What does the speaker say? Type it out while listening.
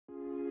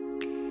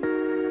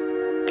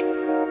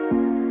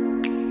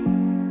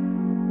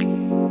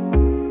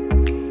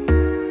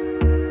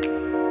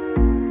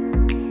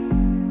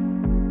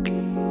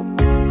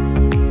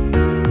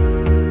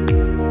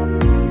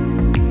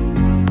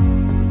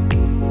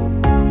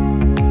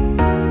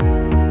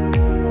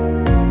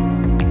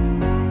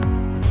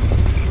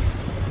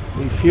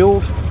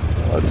refuelled.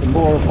 Some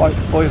more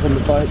white boys on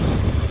the boats.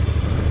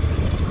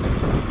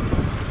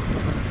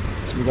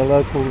 Some of the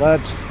local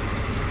lads.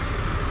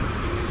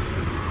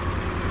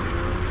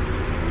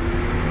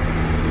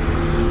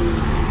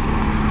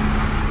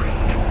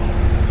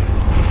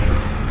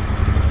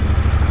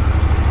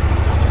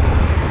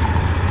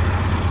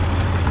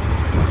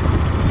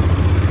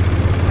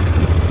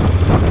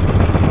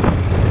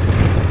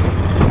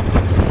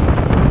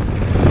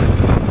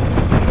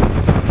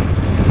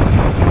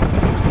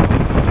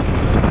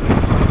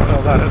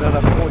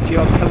 Another 40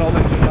 odd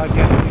kilometres I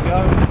guess to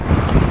go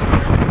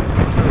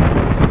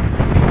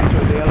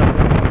to the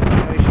Elephant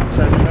Conservation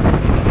Centre.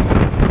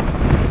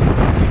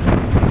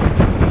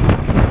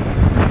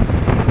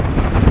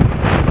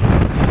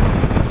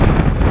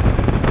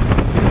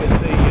 With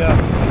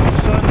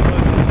the sun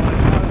going on my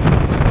nose,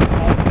 it's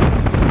hot.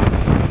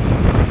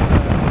 I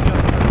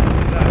just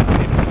turned that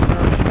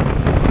immersion.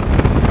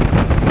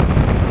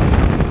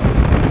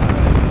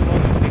 I've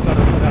obviously got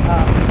to put a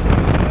hat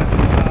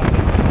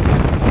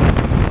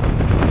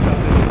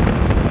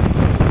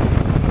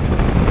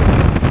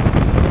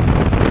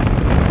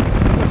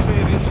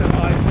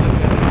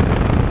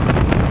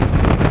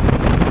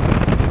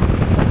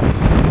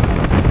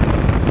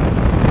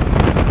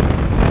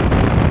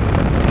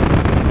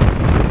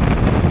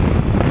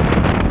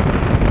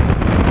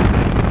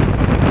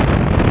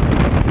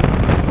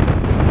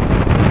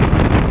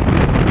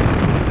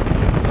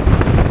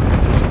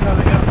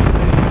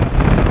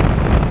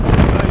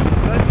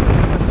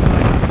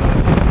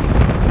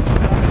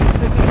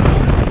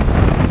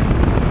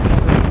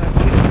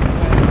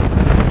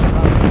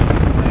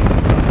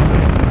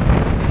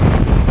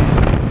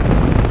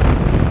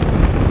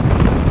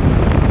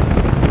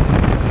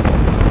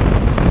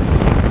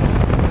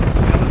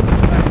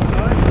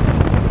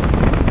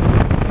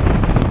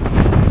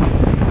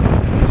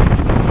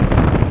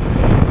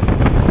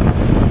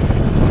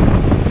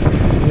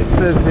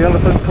the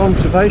Elephant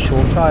Conservation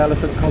or Thai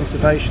Elephant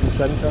Conservation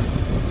Centre.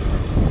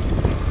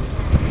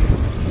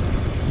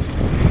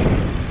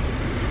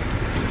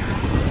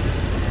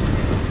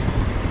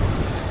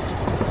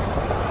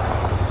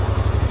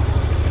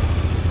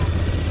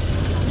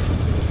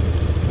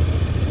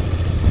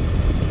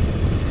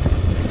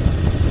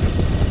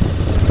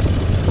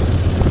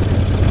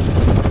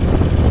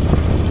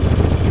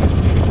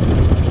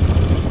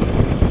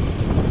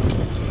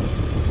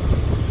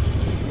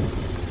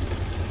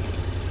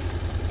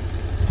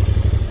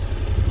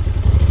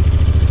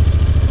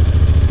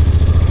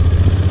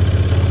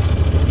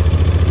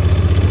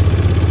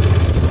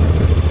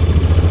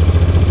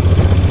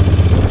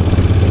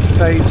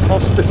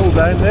 Hospital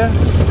down there.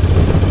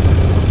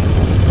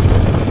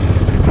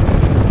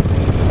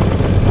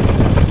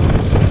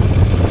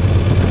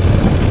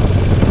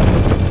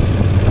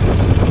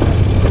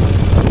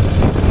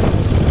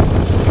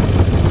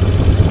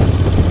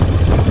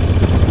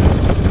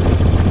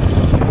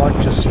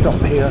 Might just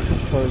stop here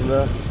for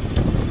a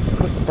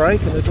quick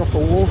break and a drop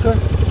of water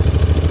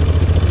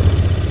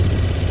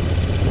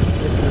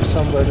if there's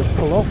somewhere to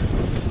pull off.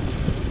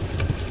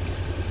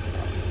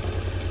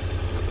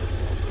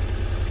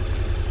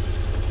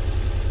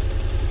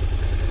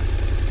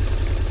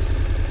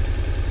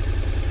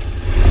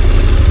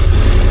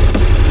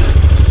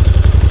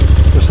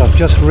 I've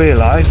just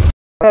realised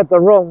I had the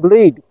wrong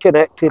lead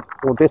connected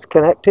or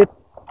disconnected.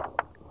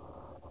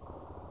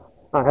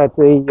 I had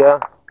the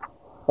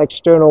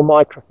external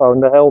microphone,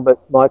 the helmet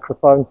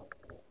microphone,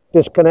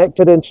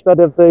 disconnected instead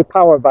of the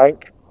power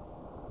bank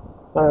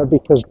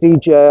because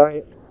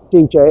DJI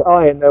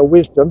in their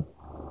wisdom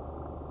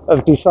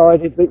have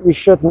decided that you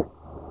shouldn't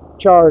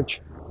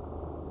charge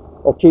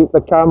or keep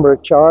the camera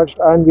charged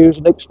and use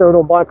an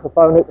external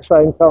microphone at the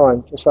same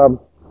time for some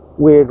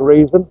weird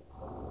reason.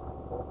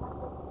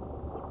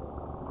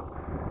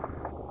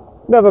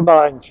 Never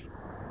mind.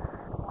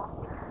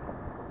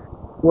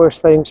 Worse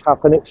things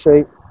happen at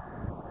sea,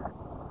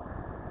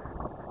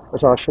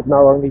 as I should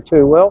know only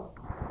too well.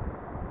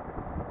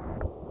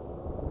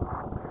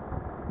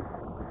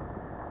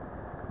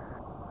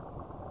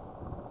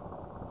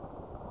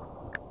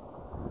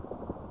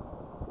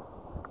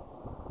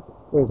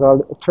 Here's our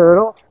little turn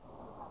off.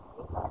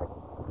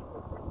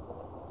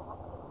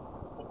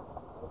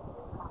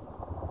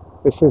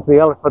 This is the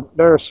elephant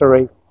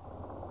nursery.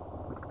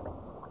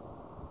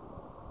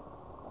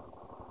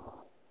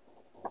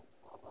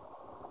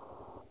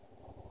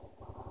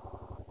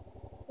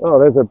 Oh,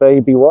 there's a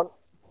baby one.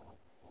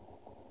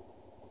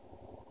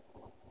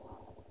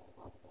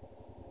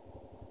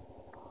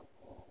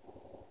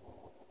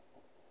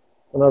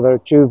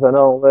 Another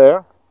juvenile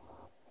there.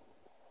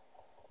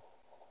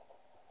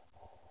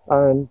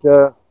 And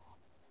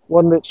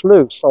one that's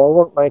loose, so I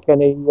won't make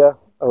any,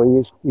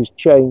 oh, he's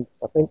chained,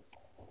 I think.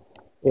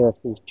 Yes,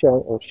 he's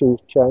chained, or she's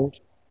chained.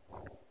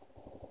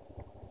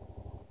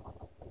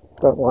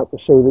 Don't like to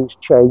see these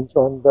chains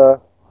on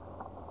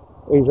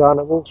these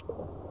animals.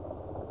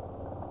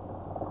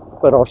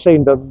 But I've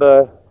seen them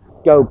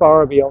go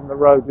Barbie on the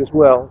road as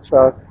well,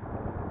 so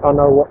I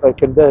know what they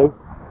can do.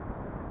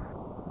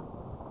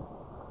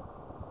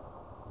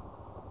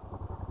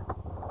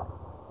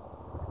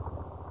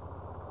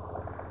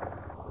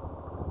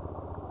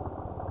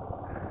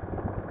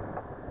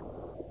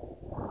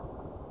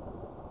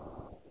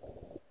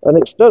 And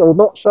it's still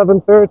not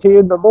 7:30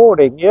 in the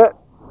morning yet.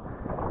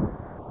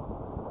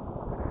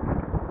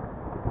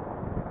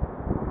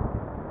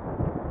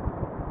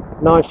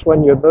 Nice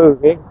when you're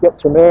moving, get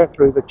some air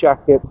through the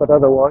jacket, but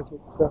otherwise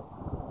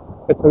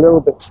it's a little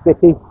bit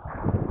sticky.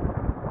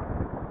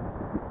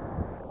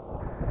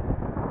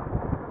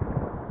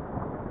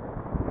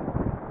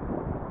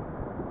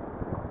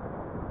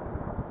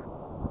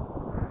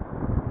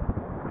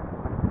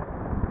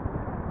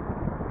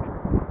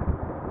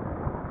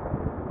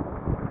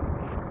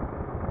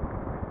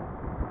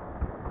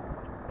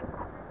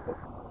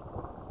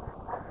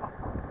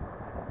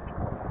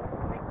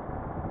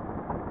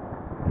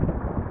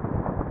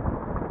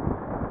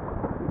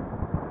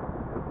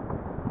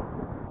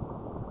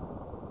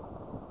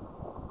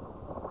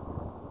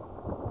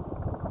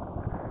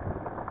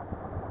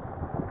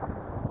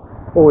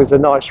 Always a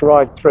nice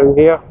ride through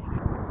here.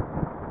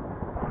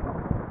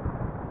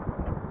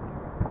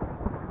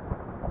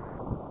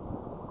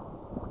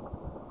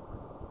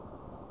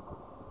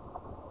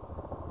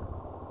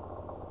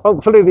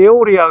 Hopefully the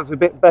audio's a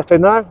bit better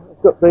now.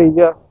 I've got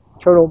the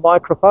internal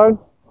microphone.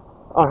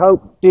 I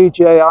hope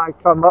DJI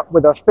come up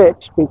with a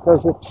fix,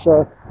 because it's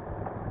a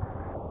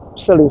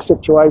silly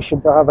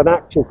situation to have an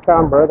active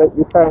camera that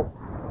you can't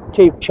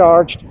keep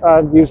charged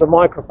and use a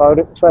microphone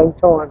at the same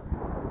time.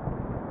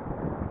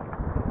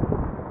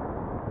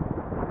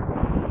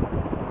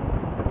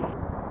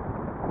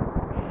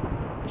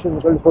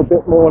 It's a little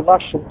bit more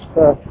lush since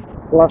the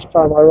last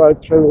time I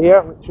rode through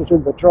here, which was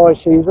in the dry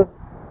season,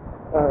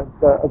 and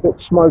a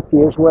bit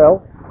smoky as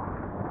well.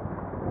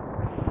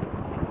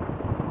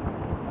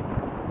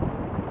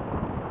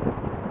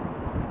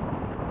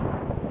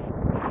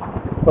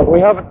 But we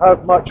haven't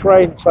had much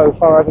rain so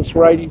far this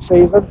rainy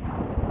season.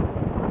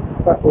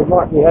 In fact, we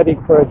might be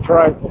heading for a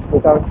drought if we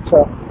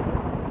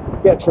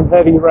don't get some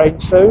heavy rain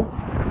soon.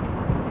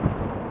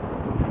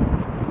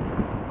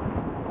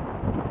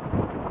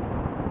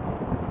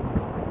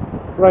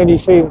 Rainy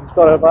season's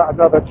got about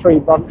another 3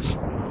 months,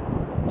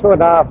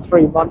 2.5,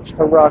 3 months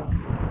to run.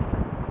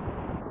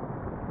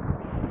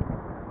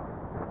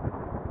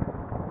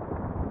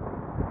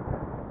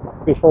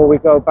 Before we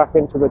go back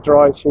into the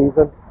dry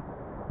season.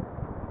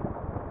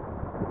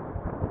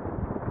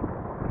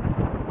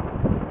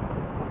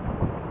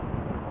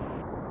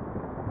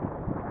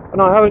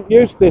 And I haven't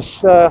used this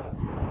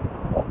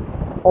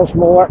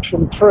Osmo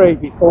Action 3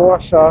 before,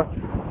 so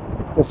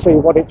to see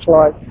what it's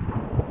like,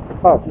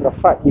 apart from the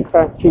fact you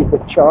can't keep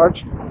it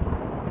charged.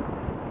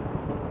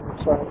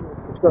 So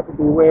you've got to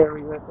be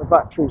wary that the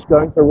battery's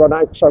going to run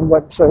out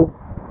somewhere soon.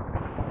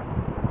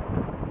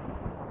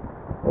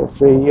 There's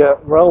the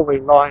railway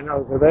line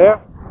over there,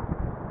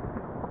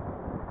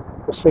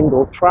 the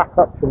single track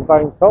up from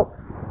Bangkok.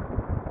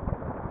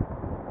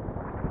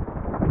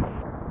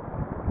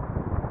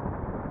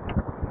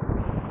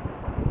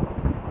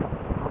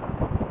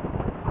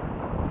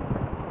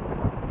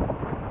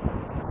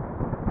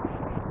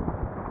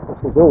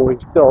 There's always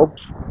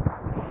dogs.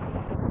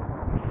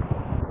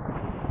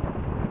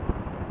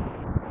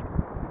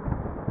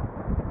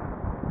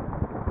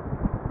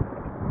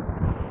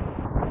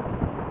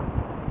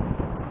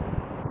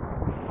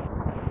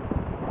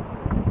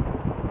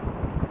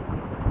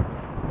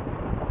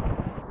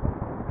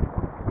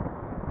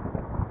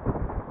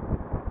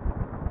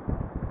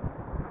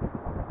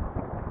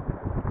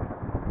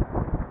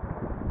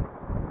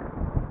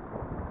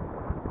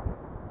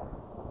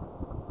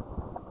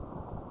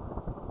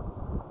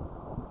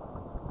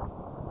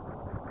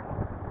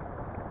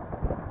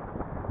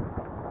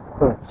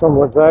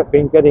 Someone's out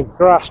been getting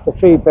grass to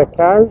feed their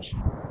cows.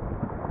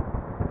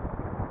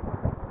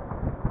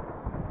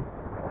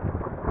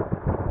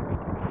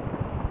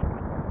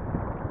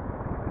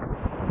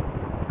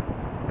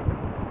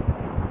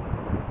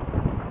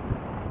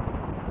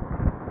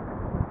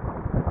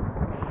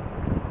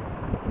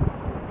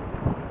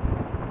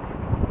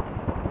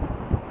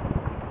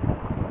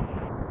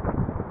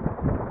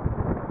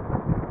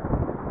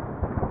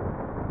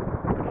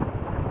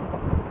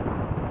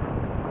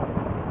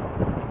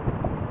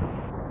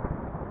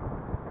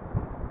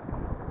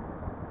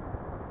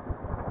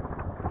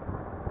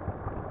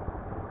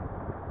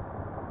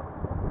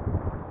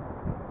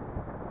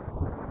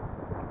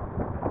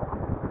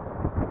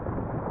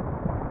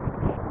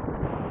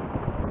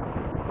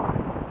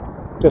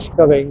 Just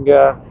coming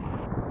down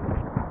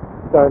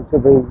to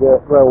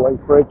the railway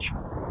bridge,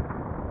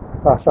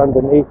 pass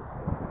underneath.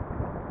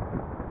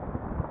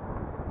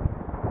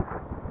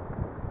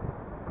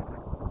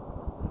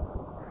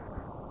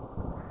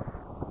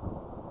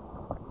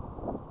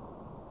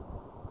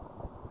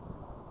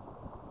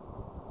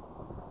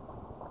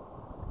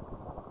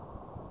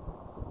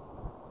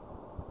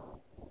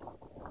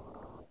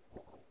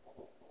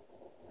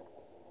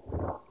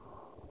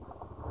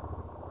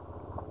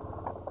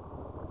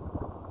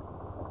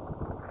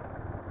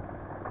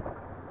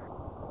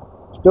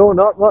 Still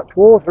not much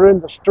water in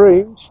the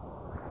streams.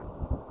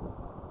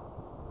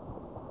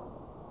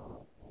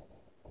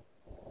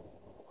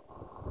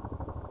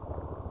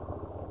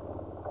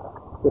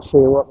 Just see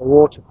what the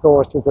water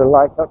courses are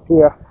like up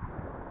here.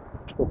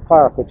 We'll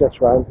park it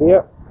just round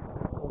here.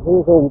 And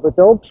here's all the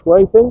dogs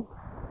waiting.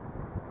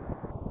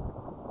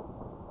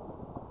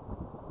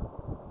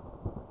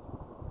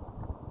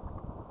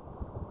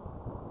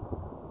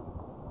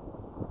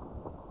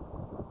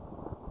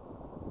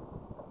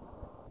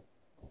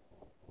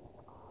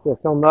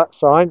 Just on that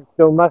sign,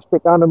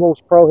 domestic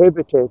animals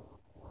prohibited.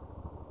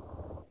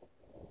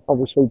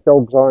 Obviously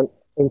dogs aren't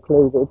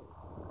included.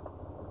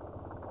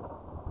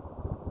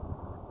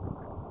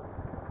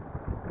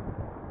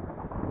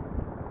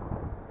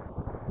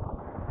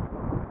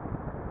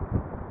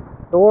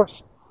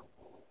 Source.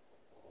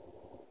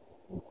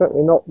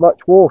 Certainly not much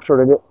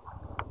water in it.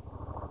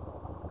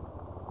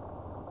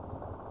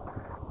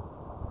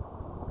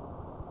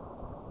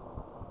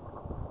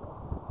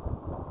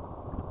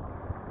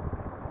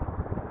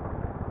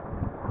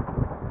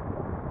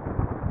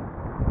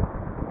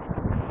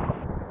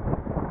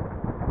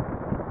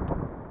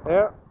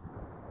 There.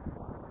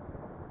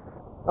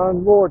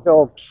 And more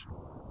dogs.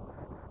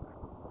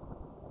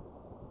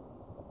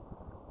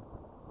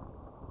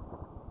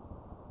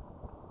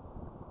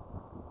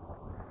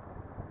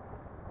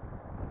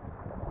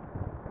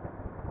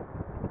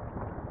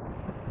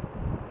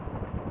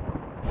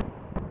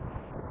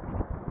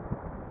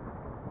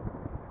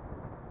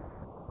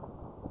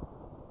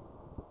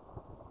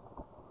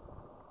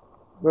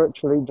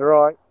 Virtually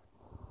dry.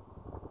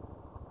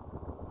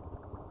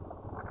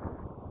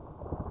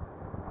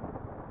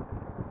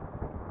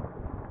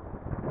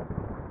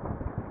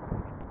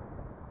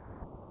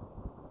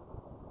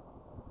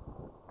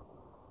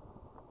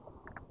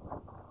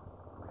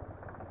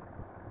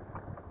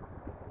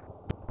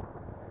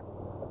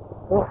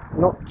 Oh,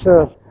 not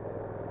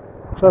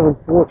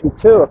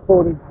 7:42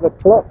 according to the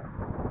clock.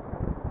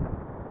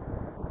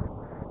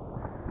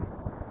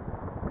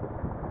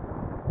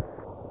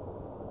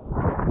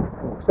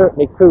 It's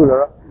certainly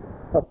cooler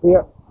up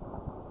here.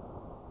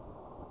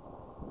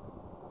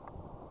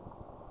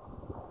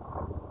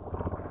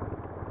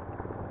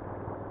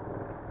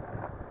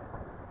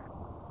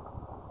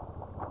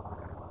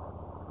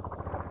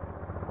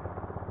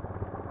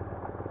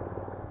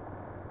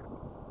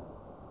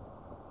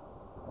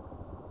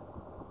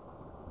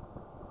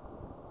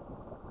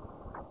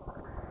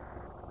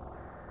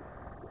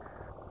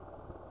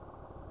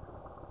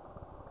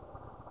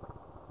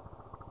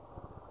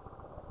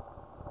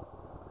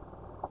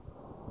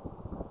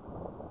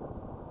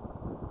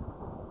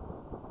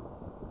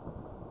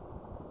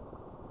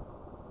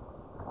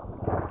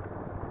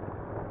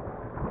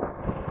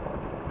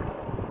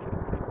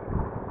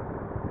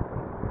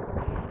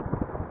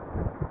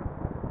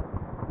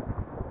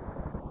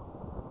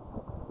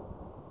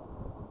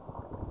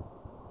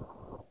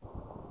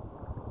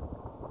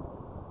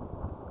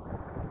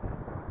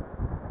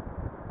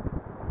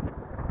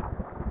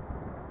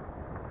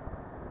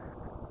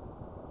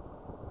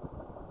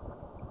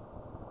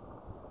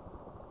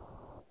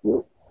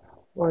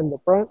 Find the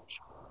branch.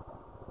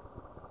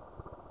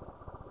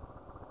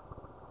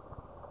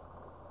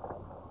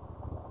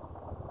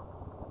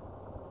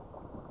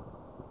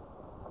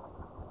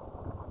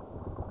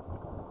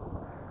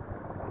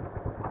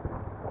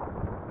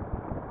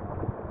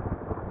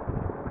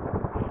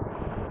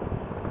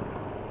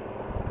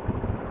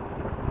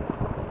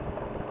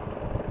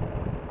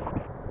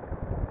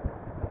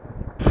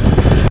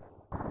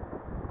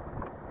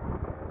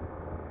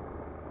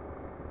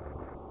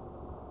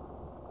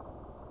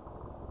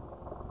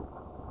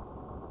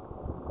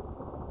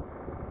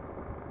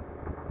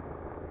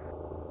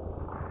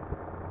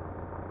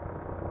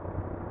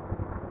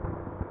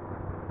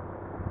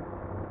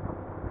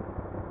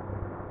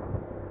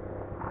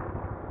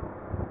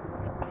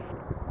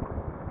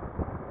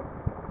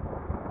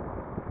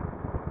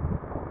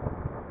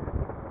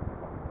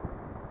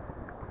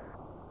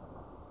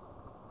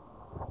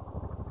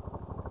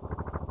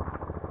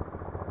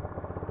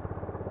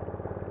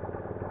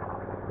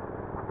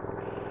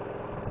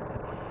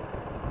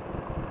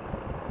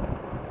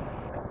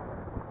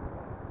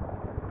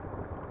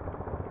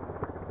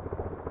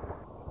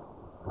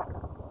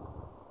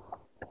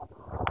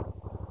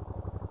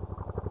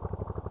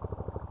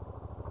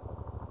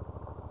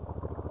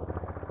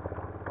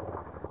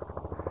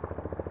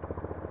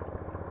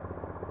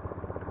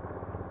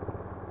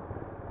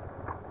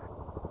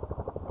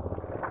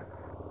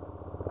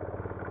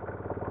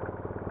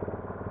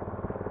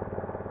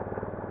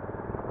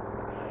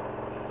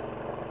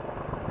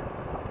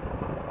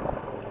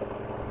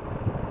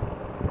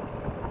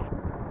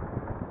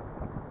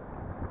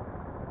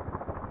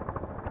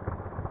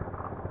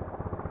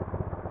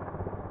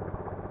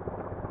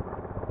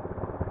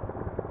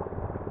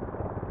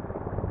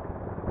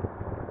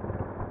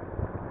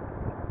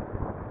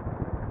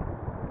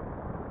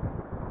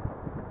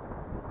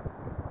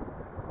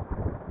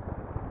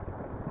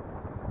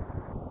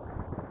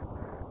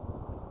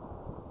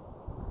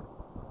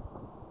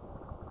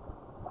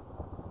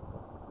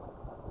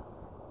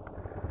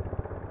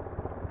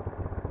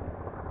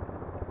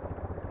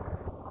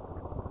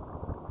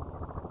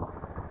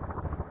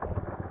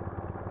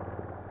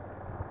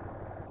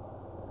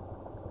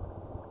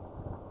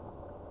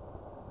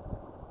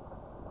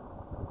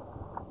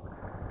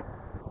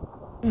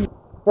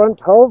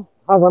 Front hull,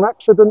 have an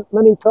accident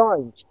many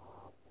times.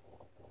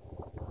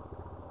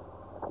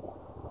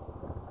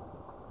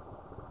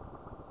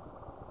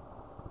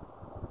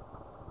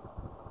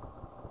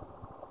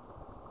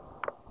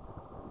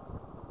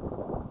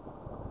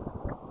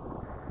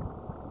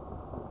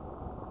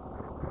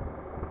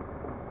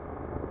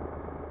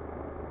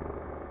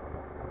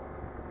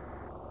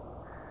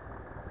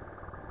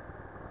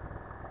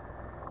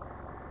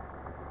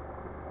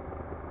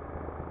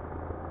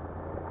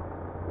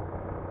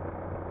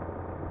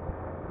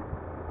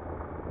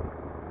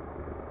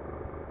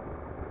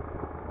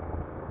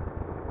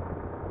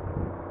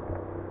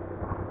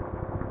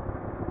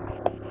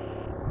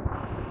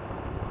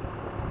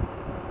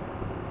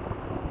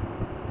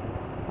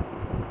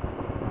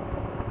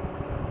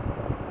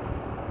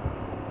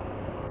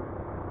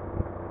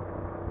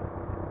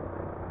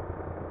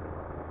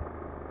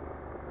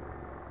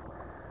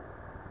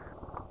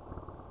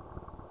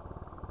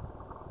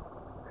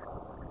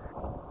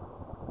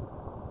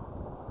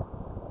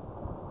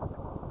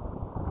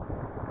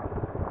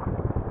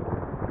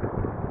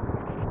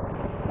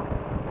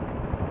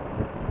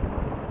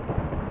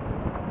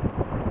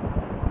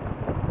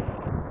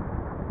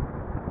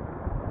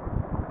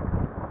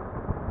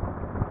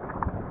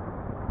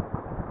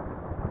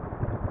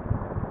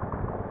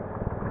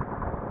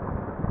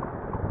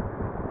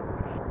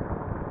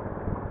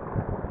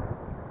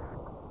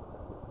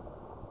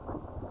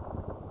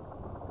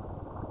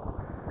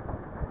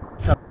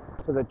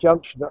 To the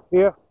junction up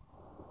here.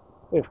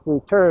 If we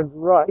turn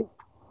right,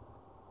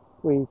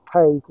 we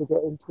pay to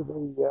get into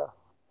the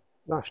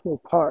national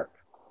park.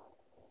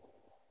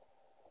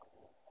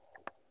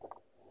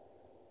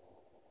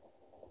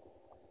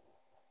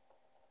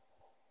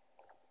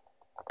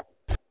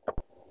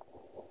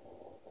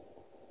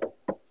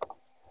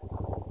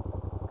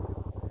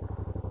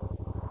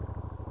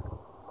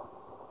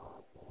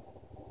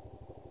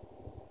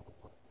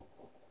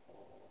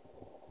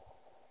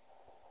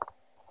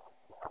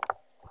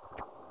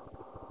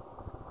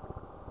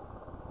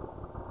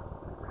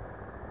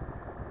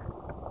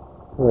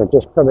 We're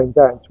just coming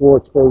down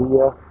towards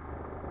the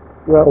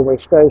railway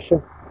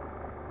station.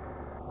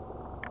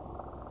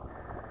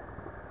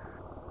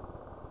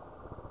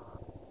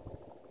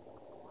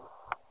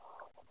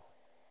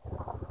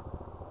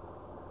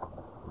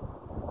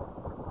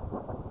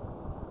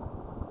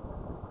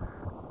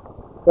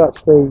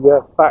 That's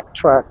the back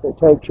track that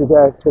takes you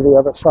down to the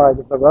other side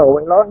of the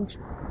railway lines.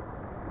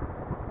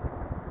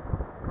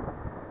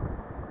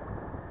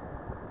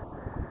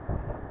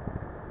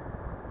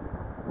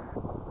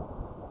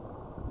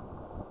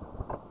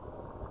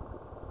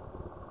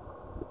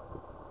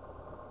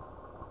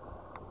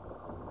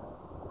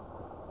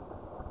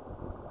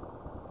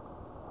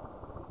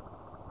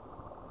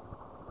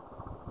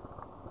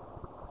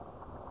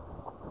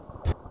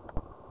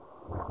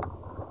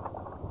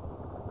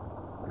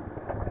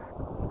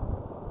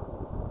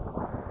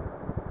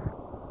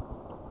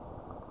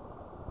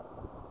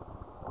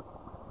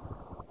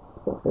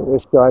 I don't think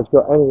this guy's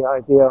got any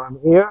idea I'm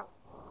here.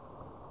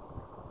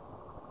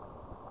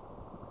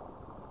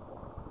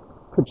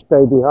 Could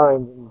stay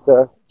behind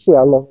and see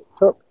how long it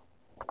took.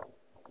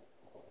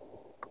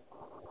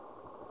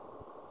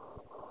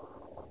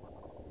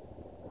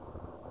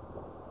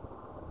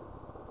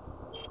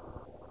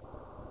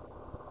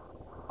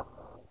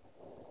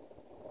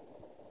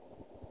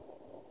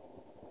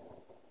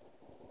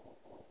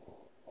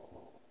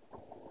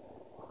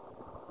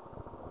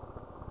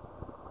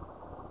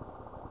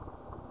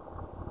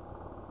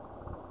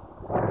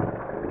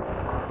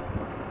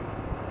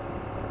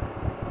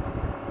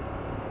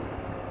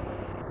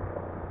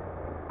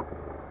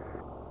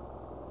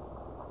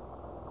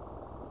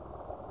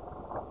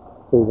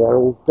 Be there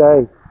all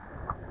day.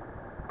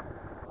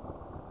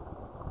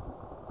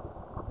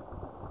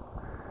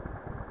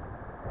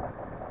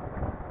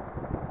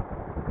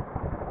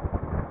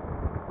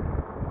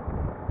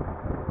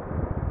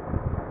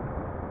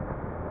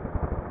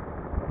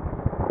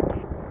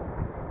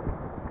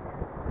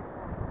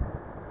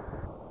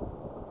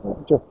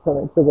 Just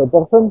coming to the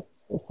bottom.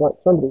 It's like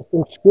somebody's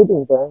been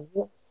skidding down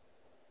here.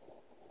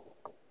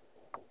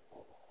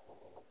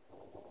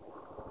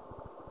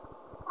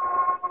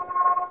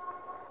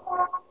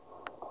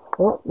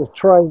 Oh, the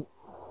train.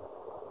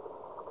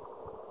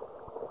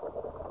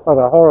 Had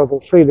a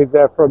horrible feeling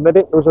there for a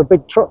minute. There was a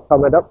big truck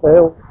coming up the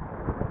hill.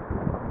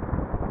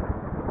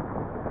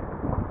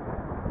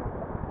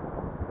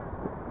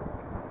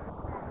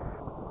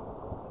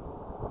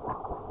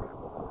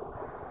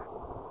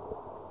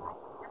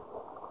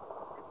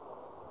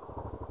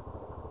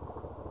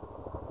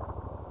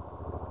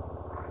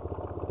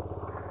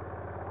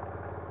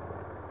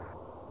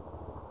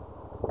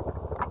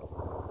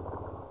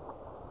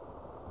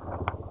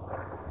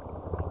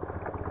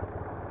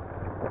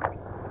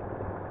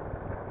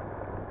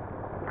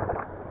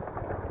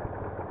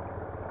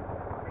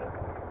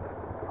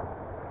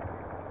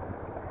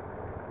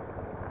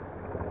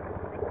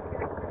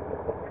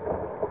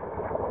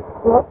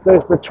 Oh,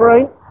 there's the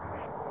train.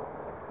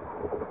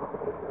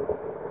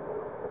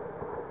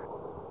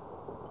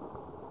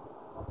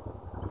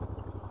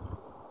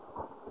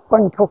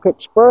 Bangkok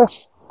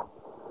Express.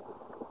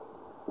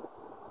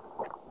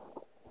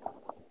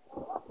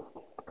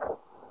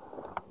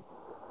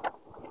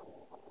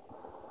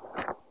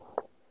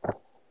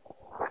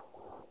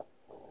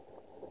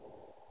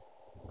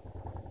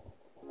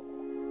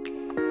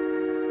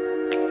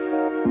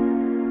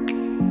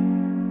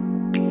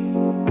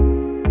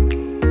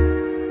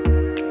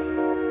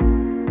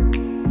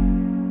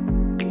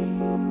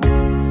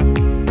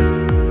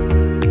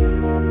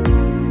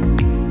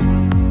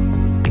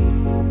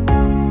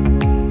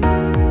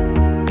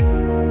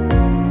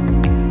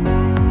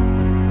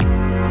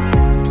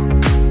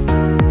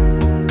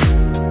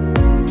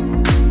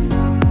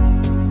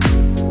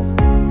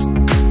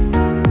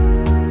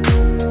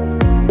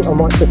 I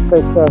might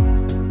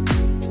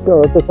just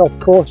go a bit off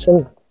course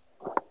and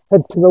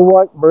head to the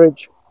White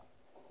Bridge,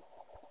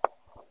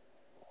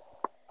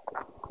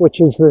 which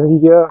is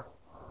the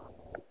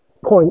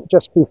point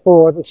just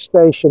before the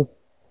station.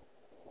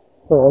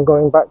 So I'm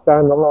going back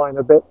down the line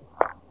a bit.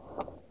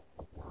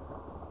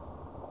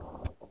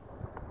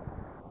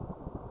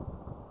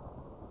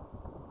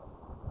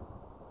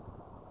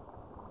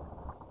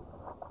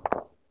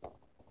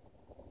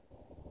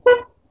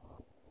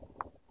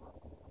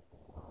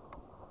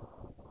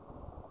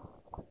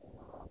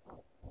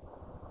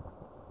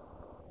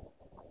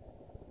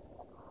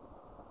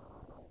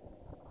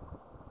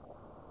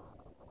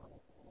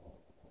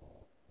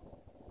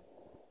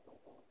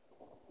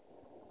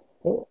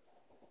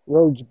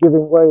 Road's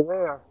giving way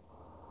there,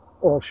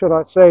 or should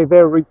I say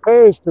their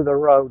repairs to the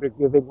road are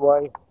giving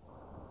way.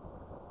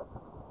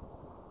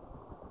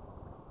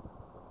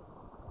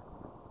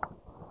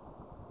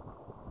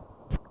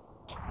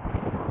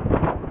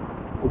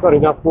 We've got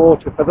enough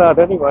water for that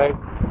anyway.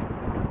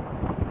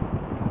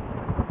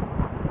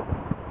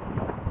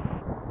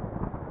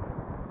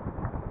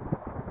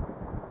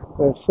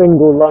 A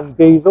single lung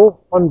diesel,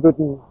 100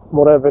 and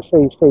whatever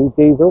cc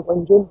diesel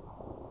engine.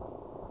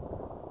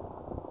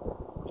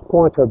 It's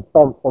quite a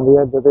bump on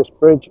the end of this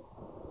bridge.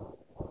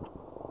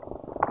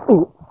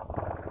 Ooh.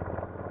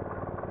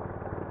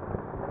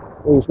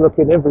 He's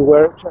looking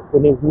everywhere except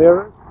in his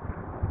mirrors.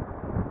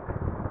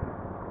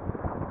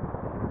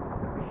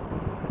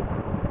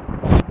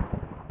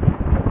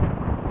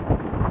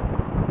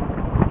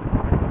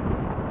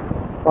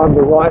 On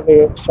the right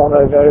here, it's on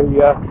a very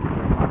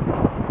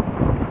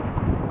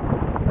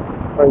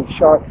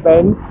sharp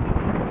bend.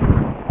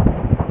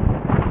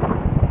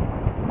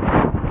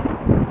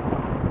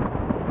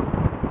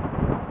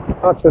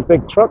 That's a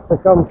big truck to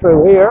come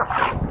through here.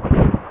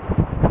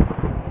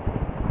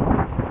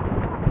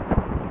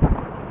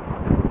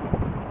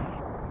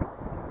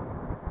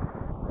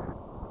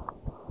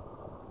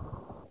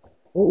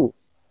 Ooh,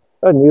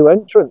 a new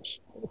entrance.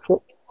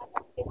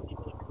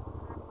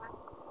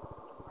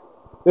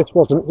 This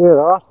wasn't here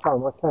the last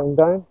time I came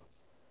down.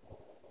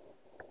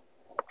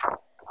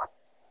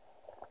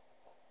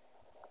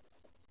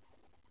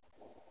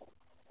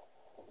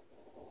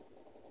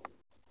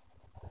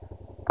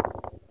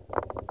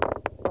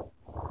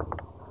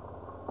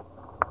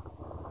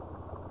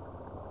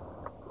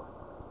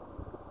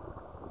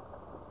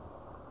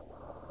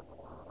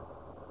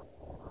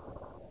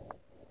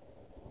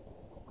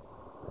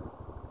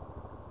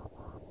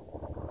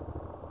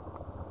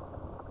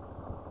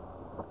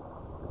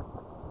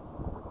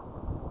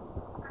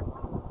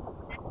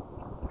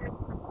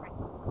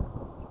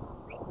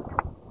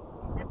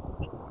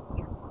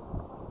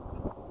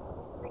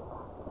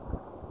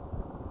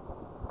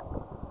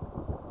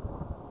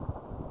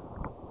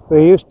 There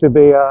used to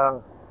be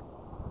a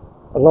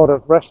lot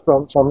of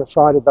restaurants on the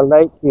side of the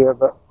lake here,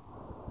 but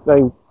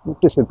they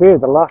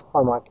disappeared the last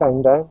time I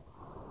came down.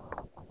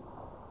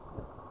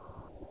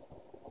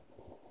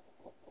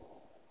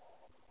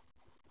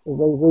 Have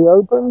they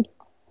reopened?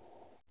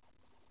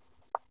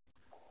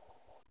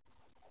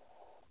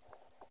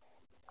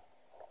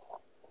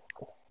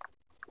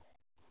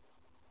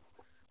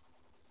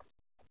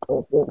 I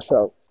don't think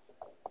so.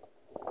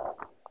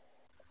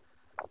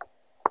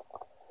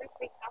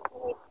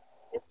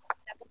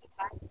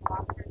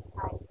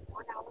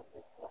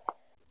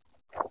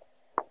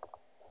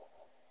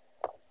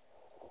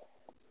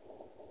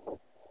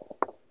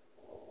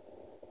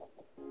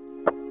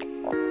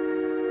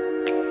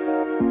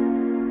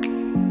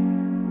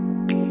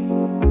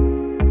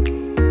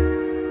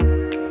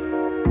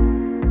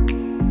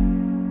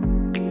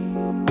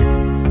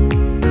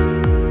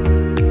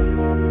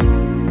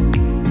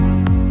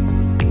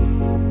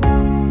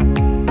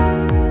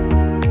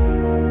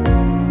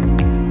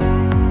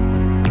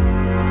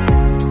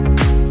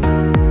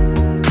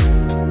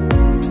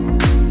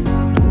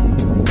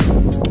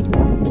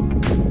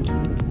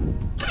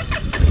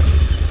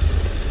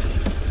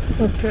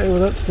 Okay, well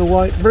that's the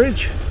White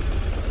Bridge,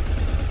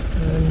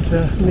 and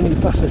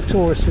minibus of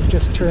tourists have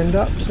just turned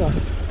up, so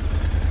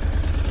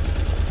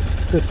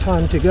good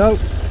time to go.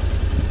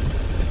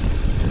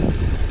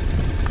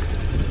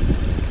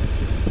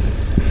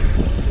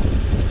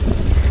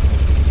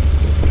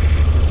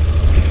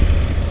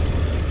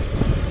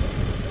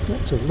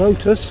 That's a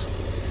Lotus.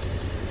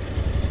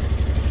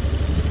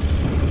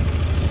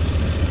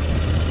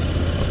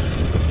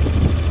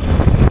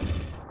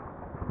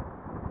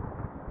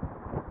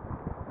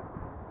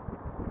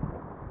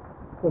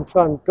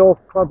 Sun Golf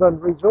Club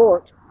and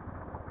Resort.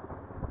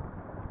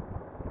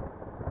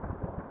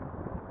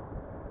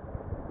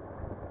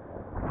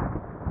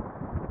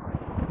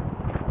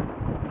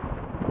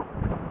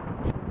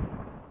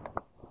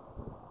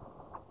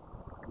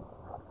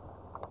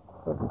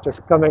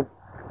 Just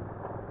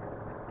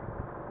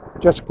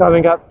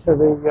coming up to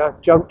the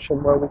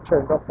junction where we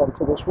turned off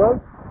onto this road.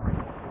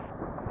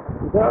 Here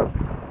we go.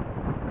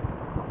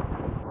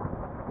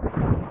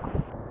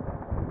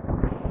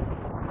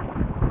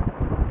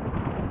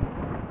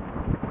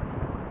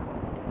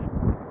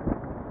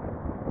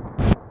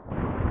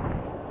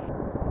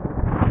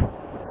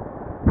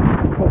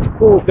 It's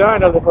cooled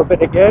down a little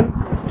bit again.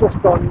 It's just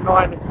gone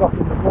 9 o'clock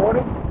in the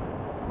morning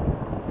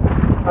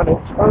and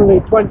it's only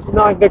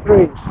 29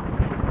 degrees.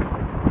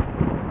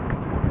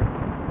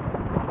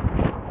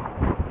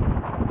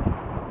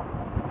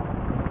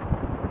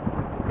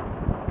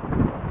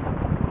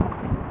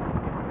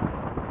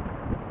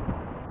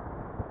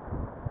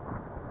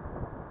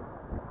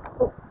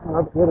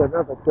 I've hit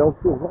another dog.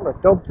 There's a lot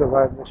of dogs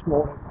around this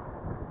morning.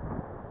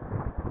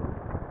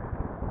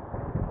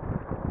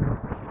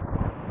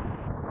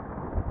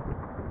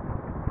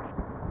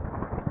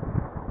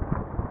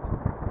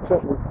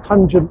 Certainly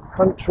pungent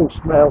country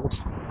smells.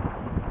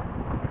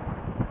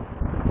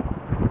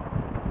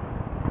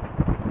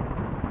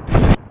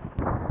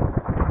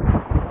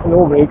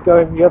 Normally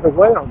going the other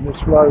way on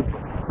this road.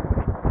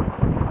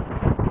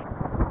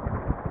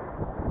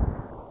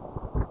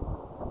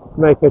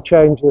 Make a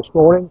change this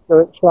morning so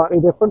it's slightly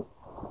different.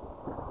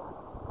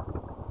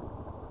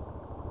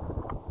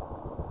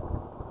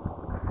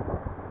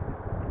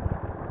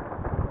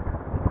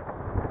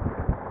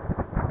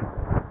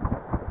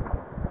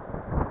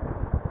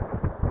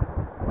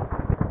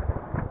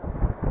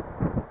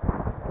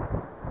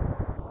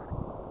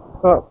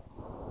 Oh,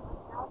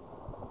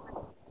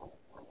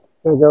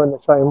 they're going the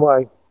same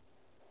way.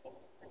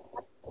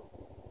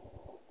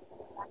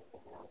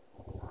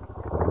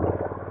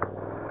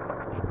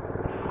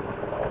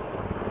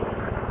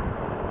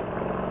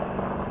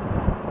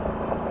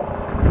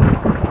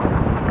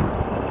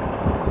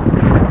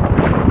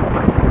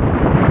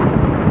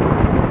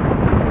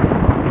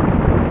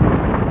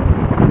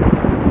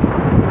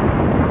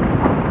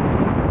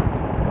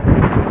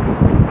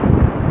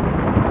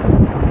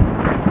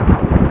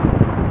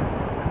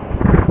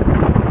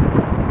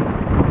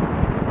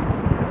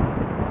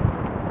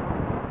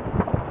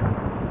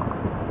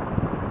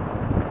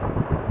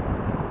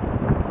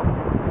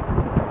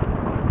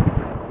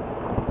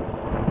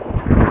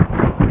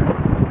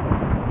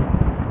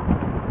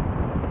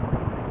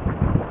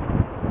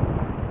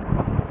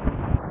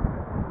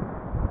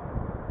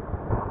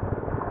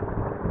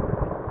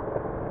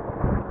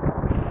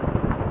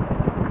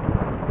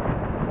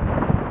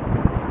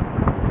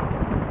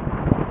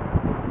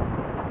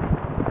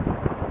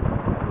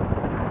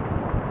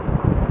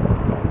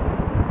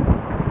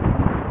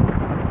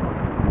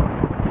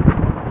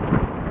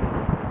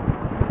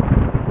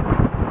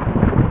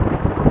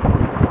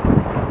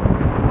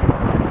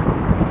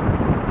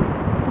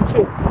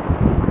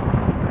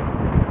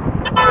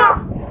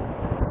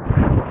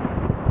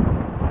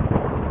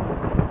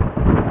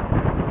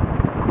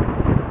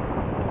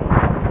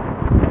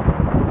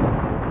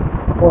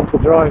 Want to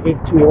drive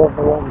into you on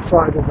the wrong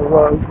side of the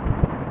road.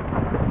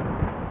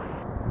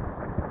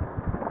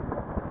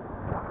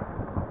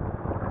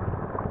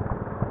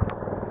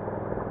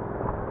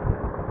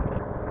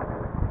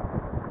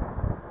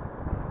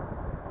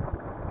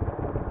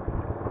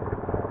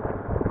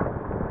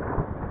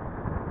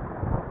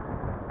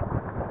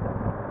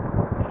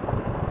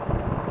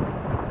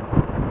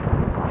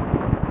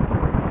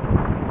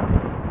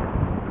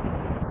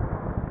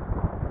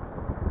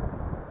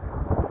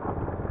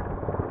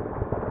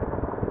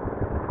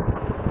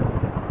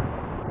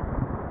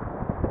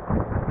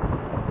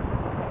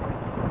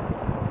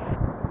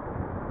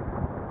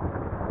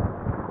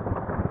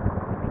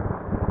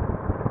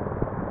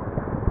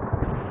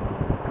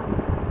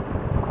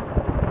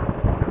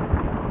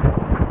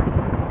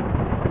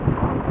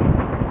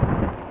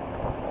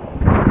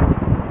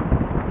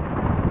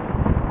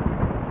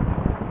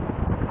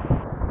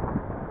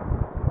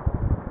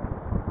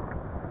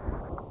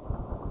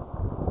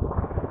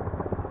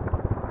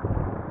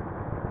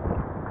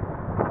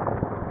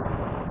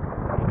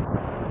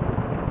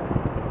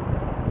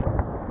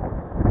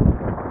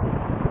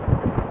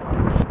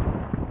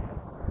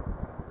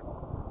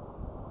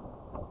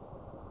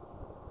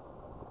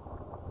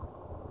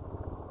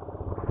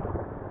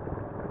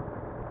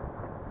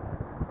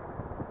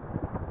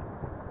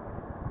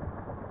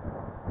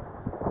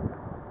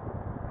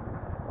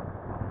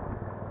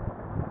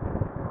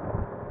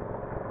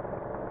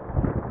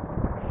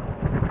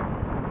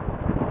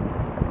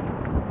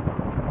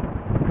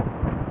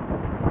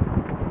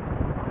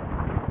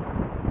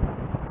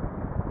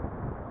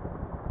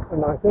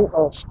 And I think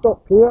I'll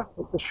stop here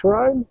at the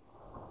shrine.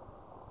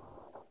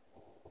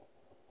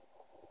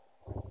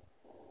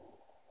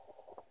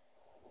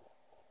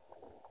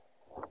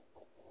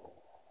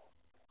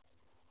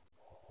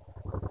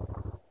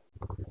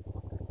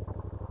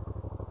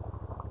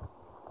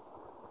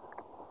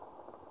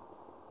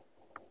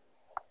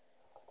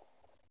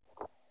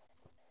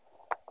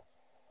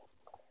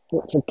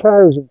 Lots of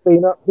cows have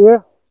been up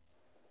here.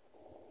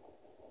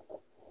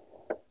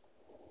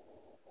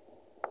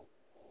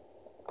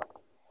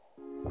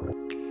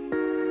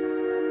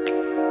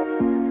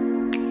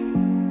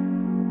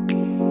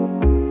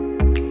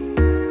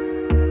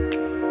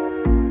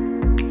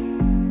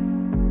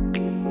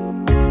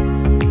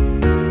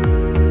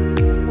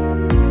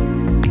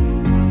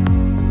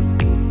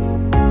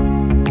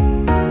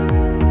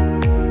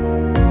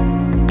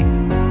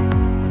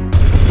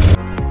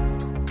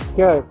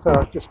 Okay, so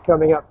just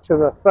coming up to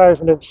the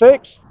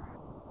 1006.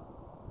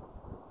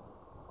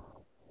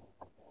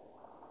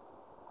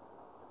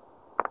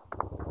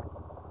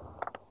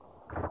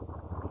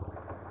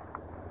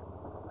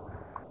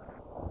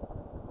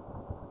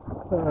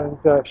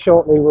 And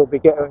shortly we'll be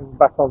getting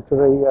back onto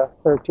the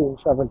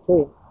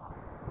 1317.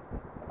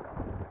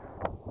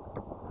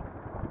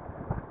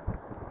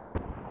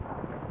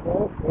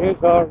 Well,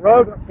 here's our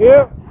road up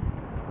here.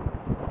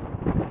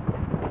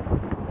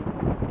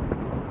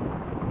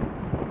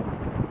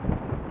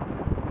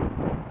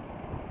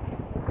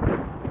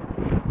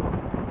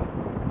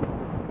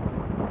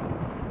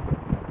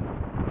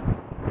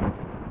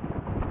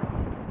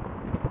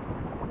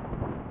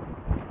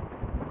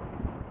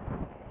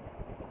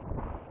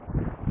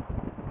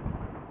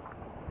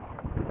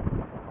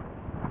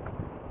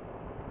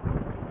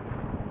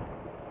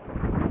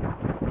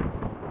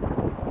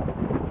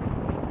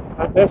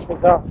 And this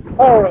is a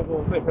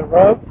horrible bit of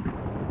road.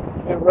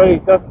 It really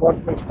does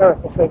want to be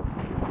surfacing.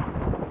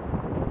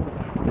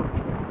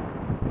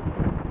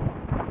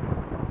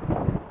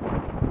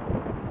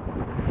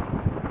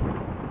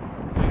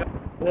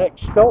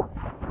 Next stop,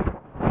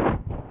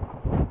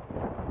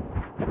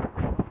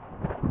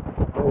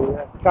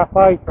 the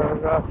cafe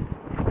for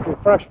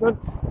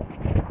refreshments.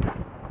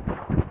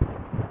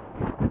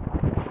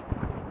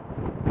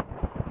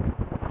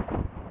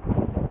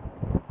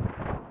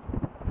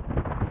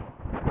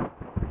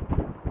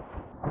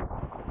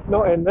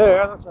 Not in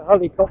there, that's a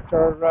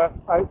helicopter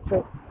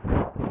outfit.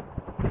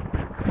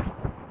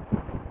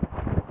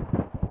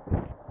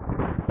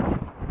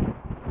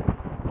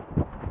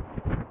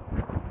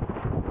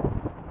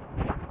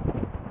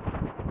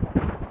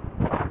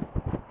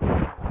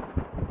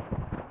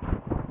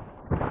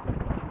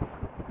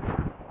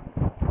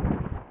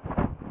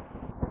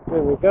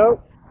 There we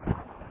go.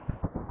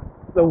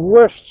 The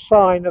worst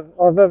sign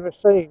I've ever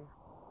seen.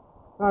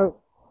 How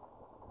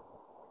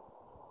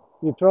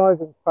you're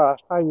driving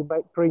fast, how you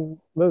make green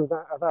move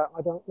out of that,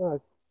 I don't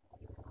know.